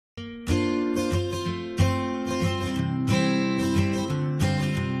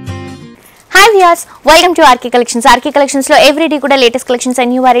Viewers welcome to RK Collections. RK Collections లో everyday కూడా latest collections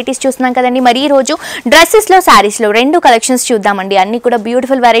and new varieties చూస్తున్నాం కదండి. మరి ఈ రోజు డ్రెస్సెస్ లో సారీస్ లో రెండు కలెక్షన్స్ చూద్దామండి. అన్ని కూడా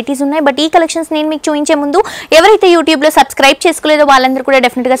బ్యూటిఫుల్ వెరైటీస్ ఉన్నాయి. బట్ ఈ కలెక్షన్స్ నేను మీకు చూపించే ముందు ఎవరైతే యూట్యూబ్ లో సబ్స్క్రైబ్ చేసుకోలేదో వాళ్ళందరూ కూడా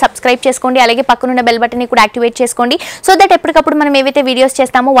డెఫినెట్ గా సబ్స్క్రైబ్ చేసుకోండి. అలాగే పక్కన ఉన్న బెల్ బటన్ ని కూడా యాక్టివేట్ చేసుకోండి. సో దట్ ఎప్పటికప్పుడు మనం ఏవైతే వీడియోస్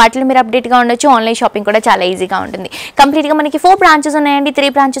చేస్తామో వాటిలో మీరు అప్డేట్ గా ఉండొచ్చు. ఆన్లైన్ షాపింగ్ కూడా చాలా ఈజీగా ఉంటుంది. కంప్లీట్ గా మనకి 4 బ్రాంచెస్ ఉన్నాయండి.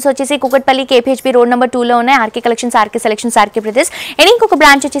 3 బ్రాంచెస్ వచ్చేసి కుకట్పల్లి KPBH రోడ్ నెంబర్ 2 లో ఉన్నాయి. RK Collections, RK Selections, RK Brothers. ఇంకొక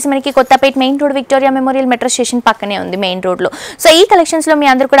బ్రాంచ్ వచ్చేసి మనకి Kothapeta main road Victoria memorial metro station పక్కనే ఉంది మెయిన్ రోడ్ లో. సో ఈ కలెక్షన్స్ లో మీ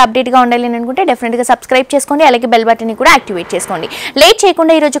అందరూ కూడా అప్డేట్ గా ఉండాలి అని అనుకుంటే డెఫినెట్ గా సబ్స్క్రైబ్ చేసుకోండి. అలాగే బెల్ బటన్ ని కూడా యాక్టివేట్ చేసుకోండి. లేట్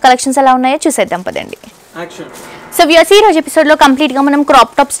చేయకుండా ఈ రోజు కలెక్షన్స్ ఎలా ఉన్నాయో చూసేద్దాం పదండి. సో వ్యూయర్స్ ఈ రోజు ఎపిసోడ్ లో కంప్లీట్ గా మనం క్రాప్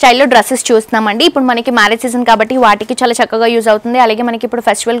టాప్ స్టైల్లో డ్రెస్సెస్ చూస్తున్నామండి. ఇప్పుడు మనకి మ్యారేజ్ సీజన్ కాబట్టి వాటికి చాలా చక్కగా యూజ్ అవుతుంది. అలాగే మనకి ఇప్పుడు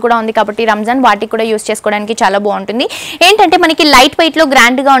ఫెస్టివల్ కూడా ఉంది కాబట్టి రంజాన్ వాటికి కూడా యూజ్ చేసుకోవడానికి చాలా బాగుంటుంది. ఏంటంటే మనకి లైట్ వెయిట్ లో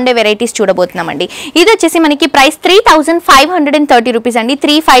గ్రాండ్ గా ఉండే వెరైటీస్ చూడబోతున్నామండి. ఇది వచ్చేసి మనకి ప్రైస్ 3530 రూపీస్ అండి,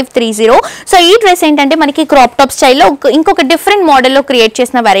 3530. సో ఈ డ్రెస్ ఏంటంటే మనకి క్రాప్ టాప్ స్టైల్లో ఇంకొక డిఫరెంట్ మోడల్ లో క్రియేట్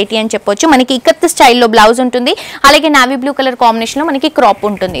చేసిన వెరైటీ అని చెప్పొచ్చు. మనకి ఇక్కత్ స్టైల్లో బ్లౌజ్ ఉంటుంది. అలాగే నావీ బ్లూ కలర్ కాంబినేషన్ లో మనకి క్రాప్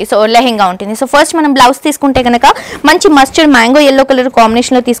ఉంటుంది. సో లెహెంగా ఉంటుంది. సో ఫస్ట్ మనం బ్లౌజ్ తీసుకుంటే కనుక మంచి mustard mango yellow colour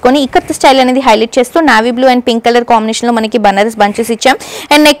combination లో తీసుకొని ఇక్కత్ స్టైల్ అనేది హైలైట్ చేస్తూ navy blue and pink colour combination లో మనకి బనారస్ బంచెస్ ఇచ్చాం.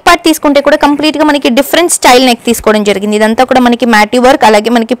 అండ్ నెక్ పార్ట్ తీసుకుంటే కూడా కంప్లీట్ గా మనకి డిఫరెంట్ స్టైల్ నెక్ తీసుకోవడం జరిగింది. ఇదంతా కూడా మనకి మ్యాటీ వర్క్ అలాగే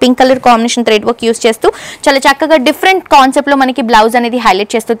మనకి pink colour combination thread work use చేస్తూ చాలా చక్కగా డిఫరెంట్ కాన్సెప్ట్ లో మనకి బ్లౌజ్ అనేది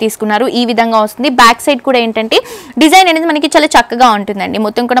హైలైట్ చేస్తూ తీసుకున్నారు. ఈ విధంగా వస్తుంది. బ్యాక్ సైడ్ కూడా ఏంటంటే డిజైన్ అనేది మనకి చాలా చక్కగా ఉంటుందండి.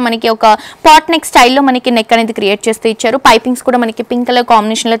 మొత్తం కూడా మనకి ఒక పాట్ నెక్ స్టైల్లో మనకి నెక్ అనేది క్రియేట్ చేస్తూ ఇచ్చారు. పైపింగ్స్ కూడా మనకి పింక్ కలర్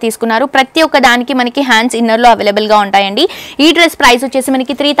కాంబినేషన్ లో తీసుకున్నారు. ప్రతి ఒక్క దానికి మనకి హ్యాండ్స్ ఇన్నర్ లో అవైలబుల్ గా ఉంటాయండి. ఈ డ్రెస్ ప్రైస్ వచ్చేసి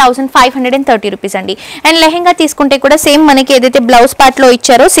మనకి 3530 రూపీస్ అండి. అండ్ లెహెంగా తీసుకుంటే కూడా సేమ్ మనకి ఏదైతే బ్లౌజ్ పార్ట్ లో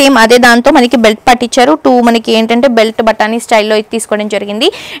ఇచ్చారో సేమ్ అదే దాంతో మనకి బెల్ట్ పార్ట్ ఇచ్చారు. మనకి ఏంటంటే బెల్ట్ బటానీ స్టైల్లో తీసుకోవడం జరిగింది.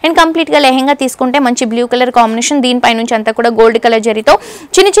 అండ్ కంప్లీట్ గా లెహెంగా తీసుకుంటే మంచి బ్లూ కలర్ కాంబినేషన్, దీనిపై నుంచి అంతా కూడా గోల్డ్ కలర్ జరీతో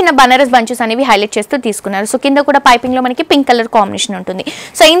చిన్న చిన్న బనారస్ బంచెస్ అనేవి హైలైట్ చేస్తూ తీసుకున్నారు. సో కింద కూడా పైపింగ్ లో మనకి పింక్ కలర్ కాంబినేషన్ ఉంటుంది.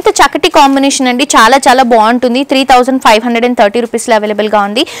 సో ఇంత చక్కటి కాంబినేషన్ అండి, చాలా చాలా బాగుంటుంది. 3530 రూపీస్ లో అవైలబుల్ గా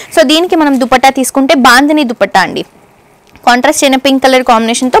ఉంది. సో దీనికి మనం దుపట్టా తీసుకుంటే బాందిని దుపట్టా అండి. కాంట్రాస్ట్ అయిన పింక్ కలర్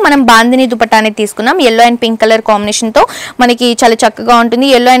కాంబినేషన్ తో మనం బాందిని దుపట్టా అనేది తీసుకున్నాం. Yellow and pink colour combination తో మనకి చాలా చక్కగా ఉంటుంది.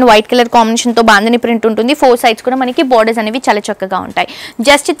 Yellow and white colour combination తో బాందిని ప్రింట్ ఉంటుంది. 4 సైడ్స్ కూడా మనకి బోర్డర్స్ అనేవి చాలా చక్కగా ఉంటాయి.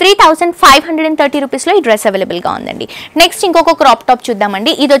 జస్ట్ 3530 రూపీస్ లో ఈ డ్రెస్ అవైలబుల్ గా ఉందండి. నెక్స్ట్ ఇంకొక క్రాప్ టాప్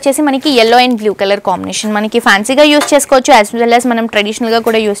చూద్దామండి. ఇది వచ్చేసి మనకి yellow and blue colour combination. మనకి ఫ్యాన్సీగా యూస్ చేసుకోవచ్చు యాజ్ వెల్ యాజ్ మనం ట్రెడిషనల్ గా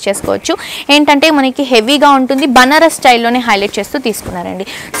కూడా యూస్ చేసుకోవచ్చు. ఏంటంటే మనకి హెవీగా ఉంటుంది. బనారస్ స్టైల్లోనే హైలైట్ చేస్తూ తీసుకున్నారండి.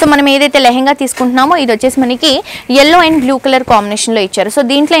 సో మనం ఏదైతే లెహెంగా తీసుకుంటున్నామో ఇది వచ్చేసి మనకి yellow and blue colour combination లో ఇచ్చారు. సో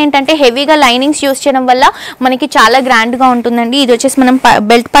దీంట్లో ఏంటంటే హెవీగా లైనింగ్స్ యూస్ చేయడం వల్ల మనకి చాలా గ్రాండ్ గా ఉంటుందండి. ఇది వచ్చేసి మనం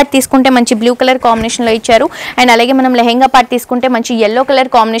బెల్ట్ పార్ట్ తీసుకుంటే మంచి బ్లూ కలర్ కాంబినేషన్ లో ఇచ్చారు. అండ్ అలాగే మనం లెహెంగా పార్ట్ తీసుకుంటే మంచి ఎల్లో కలర్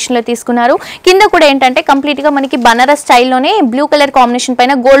కాంబినేషన్ లో తీసుకున్నారు. కింద కూడా ఏంటంటే కంప్లీట్ గా మనకి బనారస్ స్టైల్లోనే బ్లూ కలర్ కాంబినేషన్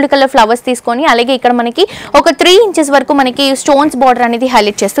పైన గోల్డ్ కలర్ ఫ్లవర్స్ తీసుకొని అలాగే ఇక్కడ మనకి ఒక 3 ఇంచెస్ వరకు మనకి స్టోన్స్ బార్డర్ అనేది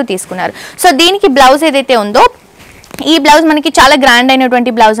హైలైట్ చేస్తూ తీసుకున్నారు. సో దీనికి బ్లౌజ్ ఏదైతే ఉందో ఈ బ్లౌజ్ మనకి చాలా గ్రాండ్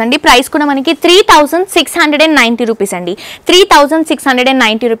అయినటువంటి బ్లౌజ్ అండి. ప్రైస్ కూడా మనకి 3690 రూపీస్ అండి.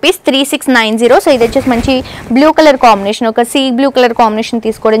 3690 రూపీస్, 3690. సో ఇది వచ్చేసి మంచి బ్లూ కలర్ కాంబినేషన్, ఒక సీ బ్లూ కలర్ కాంబినేషన్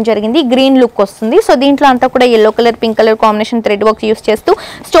తీసుకోవడం జరిగింది. గ్రీన్ లుక్ వస్తుంది. సో దీంట్లో అంతా కూడా yellow colour pink colour combination thread work use చేస్తూ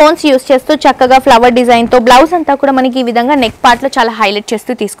స్టోన్స్ యూస్ చేస్తూ చక్కగా ఫ్లవర్ డిజైన్ తో బ్లౌజ్ అంతా కూడా మనకి ఈ విధంగా నెక్ పార్ట్ లో చాలా హైలైట్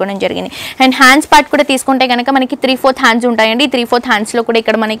చేస్తూ తీసుకోవడం జరిగింది. అండ్ హ్యాండ్స్ పార్ట్ కూడా తీసుకుంటే కనుక మనకి 3/4 హ్యాండ్స్ ఉంటాయండి. 3/4 హ్యాండ్స్ లో కూడా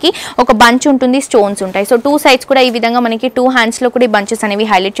ఇక్కడ మనకి ఒక బంచ్ ఉంటుంది, స్టోన్స్ ఉంటాయి. సో 2 సైడ్స్ కూడా ఈ విధంగా మనకి 2 హ్యాండ్స్ లో కూడా బంచెస్ అనేవి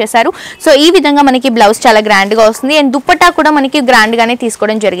హైలైట్ చేశారు. సో ఈ విధంగా మనకి బ్లౌజ్ చాలా గ్రాండ్ గా వస్తుంది. అండ్ దుపట్టా కూడా మనకి గ్రాండ్ గానే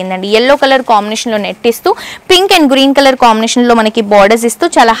తీసుకోవడం జరిగిందండి. ఎల్లో కలర్ కాంబినేషన్ లో నెట్ ఇస్తూ pink and green colour combination లో మనకి బార్డర్స్ ఇస్తూ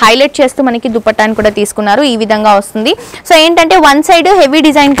చాలా హైలైట్ చేస్తూ మనకి దుపట్టాని కూడా తీసుకున్నారు. ఈ విధంగా వస్తుంది. సో ఏంటంటే వన్ సైడ్ హెవీ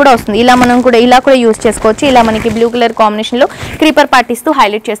డిజైన్ కూడా వస్తుంది. ఇలా మనం కూడా ఇలా కూడా యూస్ చేసుకోవచ్చు. ఇలా మనకి బ్లూ కలర్ కాంబినేషన్ లో క్రీపర్ పార్ట్ ఇస్తూ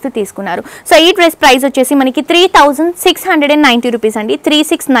హైలైట్ చేస్తూ తీసుకున్నారు. సో ఈ డ్రెస్ ప్రైస్ వచ్చేసి మనకి 3690 రూపీస్ అండి.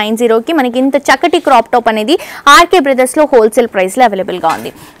 3690 కి మనకి ఇంత చక్కటి క్రాప్ టాప్ అనేది RK బ్రదర్స్ లో హోల్సేల్ ప్రైస్ లో అవైలబుల్ గా ఉంది.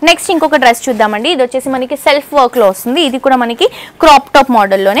 నెక్స్ట్ ఇంకొక డ్రెస్ చూద్దామండి. ఇది వచ్చేసి మనకి సెల్ఫ్ వర్క్ లో వస్తుంది. ఇది కూడా మనకి క్రాప్ టాప్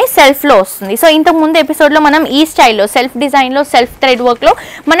మోడల్ లోనే సెల్ఫ్ లో వస్తుంది. సో ఇంతకు ముందు ఎపిసోడ్ లో మనం ఈ స్టైల్లో సెల్ఫ్ డిజైన్ లో సెల్ఫ్ థ్రెడ్ వర్క్ లో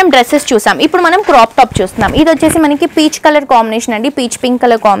మనం డ్రెస్సెస్ చూసాం. ఇప్పుడు మనం క్రాప్ టాప్ చూస్తున్నాం. ఇది వచ్చేసి మనకి పీచ్ కలర్ కాంబినేషన్ అండి. Peach pink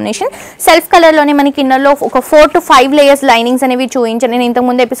colour combination. Self colour లోనే మనకి ఇన్నర్ లో ఒక 4 to 5 లేయర్స్ లైనింగ్స్ అనేవి చూపించాను. నేను ఇంతకు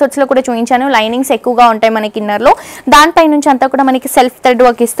ముందు ఎపిసోడ్స్ లో కూడా చూపించాను. లైనింగ్స్ ఎక్కువగా ఉంటాయి మనకి ఇన్నర్ లో. దానిపై నుంచి అంతా కూడా మనకి సెల్ఫ్ థ్రెడ్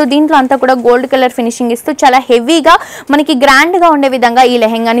వర్క్ ఇస్తూ దీంట్లో అంతా కూడా గోల్డ్ కలర్ ఫినిషింగ్ ఇస్తూ చాలా హెవీ హెవీగా మనకి గ్రాండ్గా ఉండే విధంగా ఈ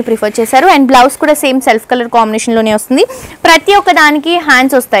లెహెంగాని ప్రిఫర్ చేశారు. అండ్ బ్లౌజ్ కూడా సేమ్ సెల్ఫ్ కలర్ కాంబినేషన్లోనే వస్తుంది. ప్రతి ఒక్క దానికి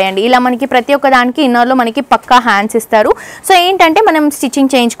హ్యాండ్స్ వస్తాయండి. ఇలా మనకి ప్రతి ఒక్క దానికి ఇన్నర్లో మనకి పక్కా హ్యాండ్స్ ఇస్తారు. సో ఏంటంటే మనం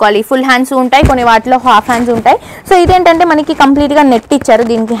స్టిచ్చింగ్ చేయించుకోవాలి. ఫుల్ హ్యాండ్స్ ఉంటాయి, కొన్ని వాటిలో హాఫ్ హ్యాండ్స్ ఉంటాయి. సో ఇదేంటంటే మనకి కంప్లీట్గా నెట్ ఇచ్చారు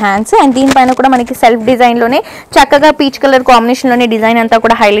దీనికి హ్యాండ్స్. అండ్ దీనిపైన కూడా మనకి సెల్ఫ్ డిజైన్లోనే చక్కగా పీచ్ కలర్ కాంబినేషన్లోనే డిజైన్ అంతా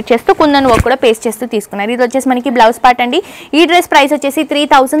కూడా హైలైట్ చేస్తూ కుందన్ వర్క్ కూడా పేస్ట్ చేస్తూ తీసుకున్నారు. ఇది వచ్చేసి మనకి బ్లౌజ్ పార్ట్ అండి. ఈ డ్రెస్ ప్రైస్ వచ్చేసి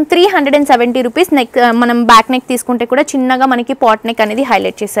 3370 రూపీస్. నెక్ మనం బ్యాక్ నెక్ తీసుకుంటే కూడా చిన్నగా మనకి పాట్ నెక్ అనేది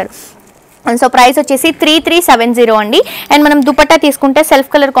హైలైట్ చేశారు. సో ప్రైస్ వచ్చేసి 3370 అండి. అండ్ మనం దుపట్టా తీసుకుంటే సెల్ఫ్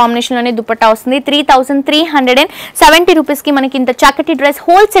కలర్ కాంబినేషన్లోనే దుపట్టా వస్తుంది. 3370 రూపీస్కి మనకి ఇంత చక్కటి డ్రెస్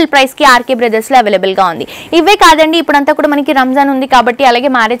హోల్సేల్ ప్రైస్కి ఆర్కే బ్రదర్స్లో అవైలబుల్గా ఉంది. ఇవే కాదండి, ఇప్పుడంతా కూడా మనకి రంజాన్ ఉంది కాబట్టి,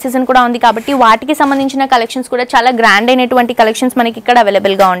 అలాగే మ్యారేజ్ సీజన్ కూడా ఉంది కాబట్టి వాటికి సంబంధించిన కలెక్షన్స్ కూడా చాలా గ్రాండ్ అయినటువంటి కలెక్షన్స్ మనకి ఇక్కడ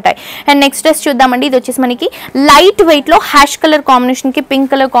అవైలబుల్గా ఉంటాయి. అండ్ నెక్స్ట్ డ్రెస్ చూద్దామండి. ఇది వచ్చేసి మనకి లైట్ వెయిట్లో హ్యాష్ కలర్ కాంబినేషన్కి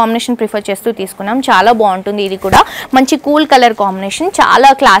పింక్ కలర్ కాంబినేషన్ ప్రిఫర్ చేస్తూ తీసుకున్నాం. చాలా బాగుంటుంది. ఇది కూడా మంచి కూల్ కలర్ కాంబినేషన్,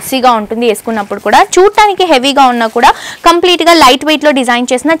 చాలా క్లాసీగా ఉంటుంది వేసుకున్నప్పుడు కూడా. చూడటానికి హెవీగా ఉన్నా కూడా కంప్లీట్ గా లైట్ వెయిట్ లో డిజైన్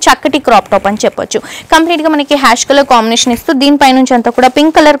చేసిన చక్కటి క్రాప్ టాప్ అని చెప్పొచ్చు. కంప్లీట్ గా మనకి హ్యాష్ కలర్ కాంబినేషన్ ఇస్తూ దీనిపై నుంచి అంతా కూడా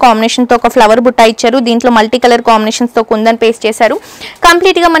పింక్ కలర్ కాంబినేషన్ తో ఒక ఫ్లవర్ బుట్ట ఇచ్చారు. దీంట్లో మల్టీ కలర్ కాంబినేషన్స్ తో కుందన్ పేస్ట్ చేశారు.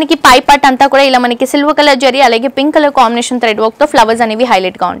 కంప్లీట్ గా మనకి పై పార్ట్ అంతా కూడా ఇలా మనకి సిల్వర్ కలర్ జరీ అలాగే pink colour combination thread work తో ఫ్లవర్స్ అనేవి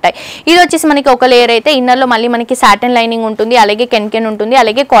హైలైట్ గా ఉంటాయి. ఇది వచ్చేసి మనకి ఒక లేయర్ అయితే ఇన్నర్ లో మళ్ళీ మనకి సాటన్ లైనింగ్ ఉంటుంది, అలాగే కెన్ ఉంటుంది,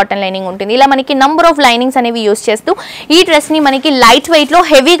 అలాగే కాటన్ లైనింగ్ ఉంటుంది. ఇలా మనకి నంబర్ ఆఫ్ లైనింగ్స్ అనేవి యూస్ చేస్తూ ఈ డ్రెస్ ని మనకి లైట్ వెయిట్ లో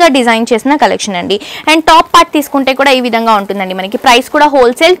హెవీగా డిజైన్ చేసిన కలెక్షన్ అండి. అండ్ టాప్ పార్ట్ తీసుకుంటే కూడా ఈ విధంగా ఉంటుందండి. మనకి ప్రైస్ కూడా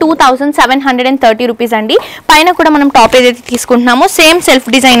హోల్సేల్ 2730 రూపీస్ అండి. పైన కూడా మనం టాప్ ఏదైతే తీసుకుంటున్నామో సేమ్ సెల్ఫ్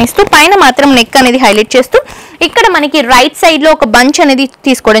డిజైన్ ఇస్తూ పైన మాత్రం నెక్ అనేది హైలైట్ చేస్తూ ఇక్కడ మనకి రైట్ సైడ్ లో ఒక బంచ్ అనేది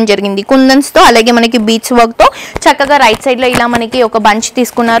తీసుకోవడం జరిగింది కుందన్స్ తో, అలాగే మనకి బీచ్ వర్క్ తో చక్కగా రైట్ సైడ్ లో ఇలా మనకి ఒక బంచ్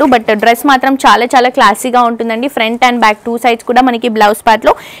తీసుకున్నారు. బట్ డ్రెస్ మాత్రం చాలా చాలా క్లాసీగా ఉంటుందండి. Front and back two sides కూడా మనకి బ్లౌజ్ పార్ట్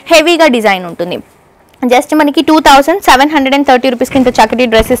లో హెవీగా డిజైన్ ఉంటుంది. జస్ట్ మనకి 2730 రూపీస్కి ఇంత చక్కటి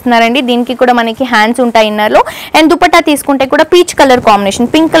డ్రెస్ ఇస్తున్నారండి. దీనికి కూడా మనకి హ్యాండ్స్ ఉంటాయి ఇన్నర్లో. అండ్ దుపట్టా తీసుకుంటే కూడా peach colour combination,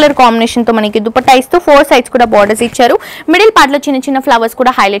 pink colour కాంబినేషన్తో మనకి దుపట్టా ఇస్తూ 4 సైడ్స్ కూడా బార్డర్స్ ఇచ్చారు. మిడిల్ పార్ట్లో చిన్న చిన్న ఫ్లవర్స్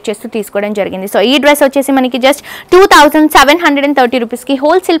కూడా హైలైట్ చేస్తూ తీసుకోవడం జరిగింది. సో ఈ డ్రెస్ వచ్చేసి మనకి జస్ట్ 2730 రూపీస్కి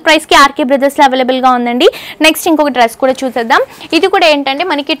హోల్సేల్ ప్రైస్కి ఆర్కే బ్రదర్స్లో అవైలబుల్గా ఉందండి. నెక్స్ట్ ఇంకొక డ్రెస్ కూడా చూసేద్దాం. ఇది కూడా ఏంటంటే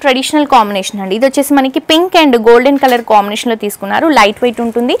మనకి ట్రెడిషనల్ కాంబినేషన్ అండి. ఇది వచ్చేసి మనకి పింక్ అండ్ గోల్డెన్ కలర్ కాంబినేషన్లో తీసుకున్నారు. లైట్ వెయిట్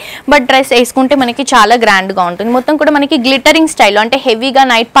ఉంటుంది, బట్ డ్రెస్ వేసుకుంటే మనకి చాలా గ్రాండ్ గా ఉంటుంది. మొత్తం కూడా మనకి గ్లిటరింగ్ స్టైల్, అంటే హెవీగా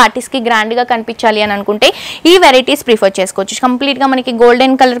నైట్ పార్టీస్ కి గ్రాండ్ గా కనిపించాలి అని అనుకుంటే ఈ వెరైటీస్ ప్రిఫర్ చేసుకోవచ్చు. కంప్లీట్ గా మనకి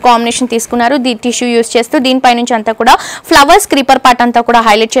గోల్డెన్ కలర్ కాంబినేషన్ తీసుకున్నారు. టిష్యూ యూస్ చేస్తూ దీనిపై నుంచి అంతా కూడా ఫ్లవర్స్ క్రీపర్ పార్ట్ అంతా కూడా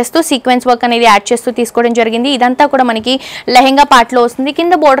హైలైట్ చేస్తూ సీక్వెన్స్ వర్క్ అనేది యాడ్ చేస్తూ తీసుకోవడం జరిగింది. ఇదంతా కూడా మనకి లెహెంగా పార్ట్ లో వస్తుంది.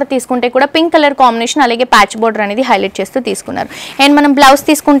 కింద బోర్డర్ తీసుకుంటే కూడా పింక్ కలర్ కాంబినేషన్ అలాగే ప్యాచ్ బోర్డర్ అనేది హైలైట్ చేస్తూ తీసుకున్నారు. అండ్ మనం బ్లౌజ్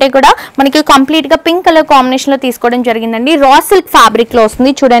తీసుకుంటే కూడా మనకి కంప్లీట్ గా పింక్ కలర్ కాంబినేషన్ లో తీసుకోవడం జరిగిందండి. రా సిల్క్ ఫ్యాబ్రిక్ లో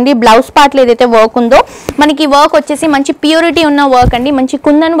వస్తుంది. చూడండి బ్లౌజ్ పార్ట్ లో ఏదైతే వర్క్ ఉందో మనకి వర్క్ వచ్చేసి మంచి ప్యూరిటీ ఉన్న వర్క్ అండి. మంచి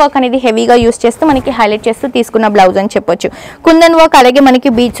కుందన్ వర్క్ అనేది హెవీగా యూస్ చేస్తూ మనకి హైలైట్ చేస్తూ తీసుకున్న బ్లౌజ్ అని చెప్పొచ్చు. కుందన్ వర్క్ అలాగే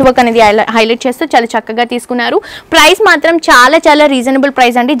మనకి బీచ్ వర్క్ అనేది హైలైట్ చేస్తూ చాలా చక్కగా తీసుకున్నారు. ప్రైస్ మాత్రం చాలా చాలా రీజనబుల్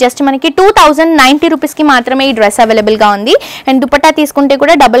ప్రైస్ అండి. జస్ట్ మనకి 2090 రూపీస్కి మాత్రమే ఈ డ్రెస్ అవైలబుల్గా ఉంది. అండ్ దుపట్టా తీసుకుంటే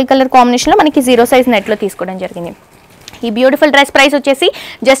కూడా డబుల్ కలర్ కాంబినేషన్లో మనకి 0 సైజ్ నెట్లో తీసుకోవడం జరిగింది. ఈ బ్యూటిఫుల్ డ్రెస్ ప్రైస్ వచ్చేసి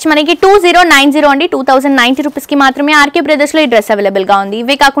జస్ట్ మనకి 2090 అండి. 2090 రూపీస్కి మాత్రమే ఆర్కే బ్రదర్స్లో ఈ డ్రెస్ అవైలబుల్గా ఉంది.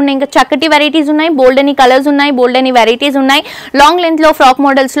 ఇవే కాకుండా ఇంకా చక్కటి వెరైటీస్ ఉన్నాయి, బోల్డ్ అని కలర్స్ ఉన్నాయి, బోల్డ్ అని వెరైటీస్ ఉన్నాయి. లాంగ్ లెంత్లో, ఫ్రాక్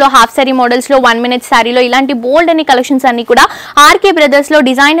మోడల్స్లో, హాఫ్ సారీ మోడల్స్లో, 1 మినిట్ సారీలో ఇలాంటి బోల్డ్ అని కలెక్షన్స్ అన్ని కూడా ఆర్కే బ్రదర్స్లో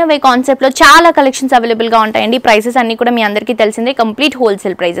డిజైనర్ వే కాన్సెప్ట్లో చాలా కలెక్షన్స్ అవైలబుల్గా ఉంటాయండి. ప్రైసెస్ అన్ని కూడా మీ అందరికీ తెలిసిందే, కంప్లీట్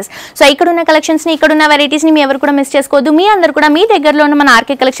హోల్సేల్ ప్రైసెస్. సో ఇక్కడున్న కలెక్షన్స్ని, ఇక్కడున్న వెరైటీస్ని మీ ఎవరు కూడా మిస్ చేసుకోవద్దు. మీ అందరూ కూడా మీ దగ్గరలో ఉన్న మన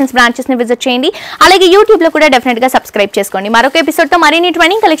ఆర్కే కలెక్షన్స్ బ్రాంచెస్ని విజిట్ చేయండి. అలాగే యూట్యూబ్లో కూడా డెఫినెట్గా సబ్స్క్రైబ్ చేసుకోండి. మరొక ఎపిసోడ్ తో మరిన్ని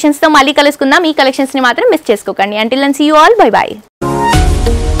ట్రెండింగ్ కలెక్షన్స్ తో మళ్ళీ కలుసుకుందాం. ఈ కలెక్షన్స్ ని మాత్రం మిస్ చేసుకోకండి. Until then see you all, by by.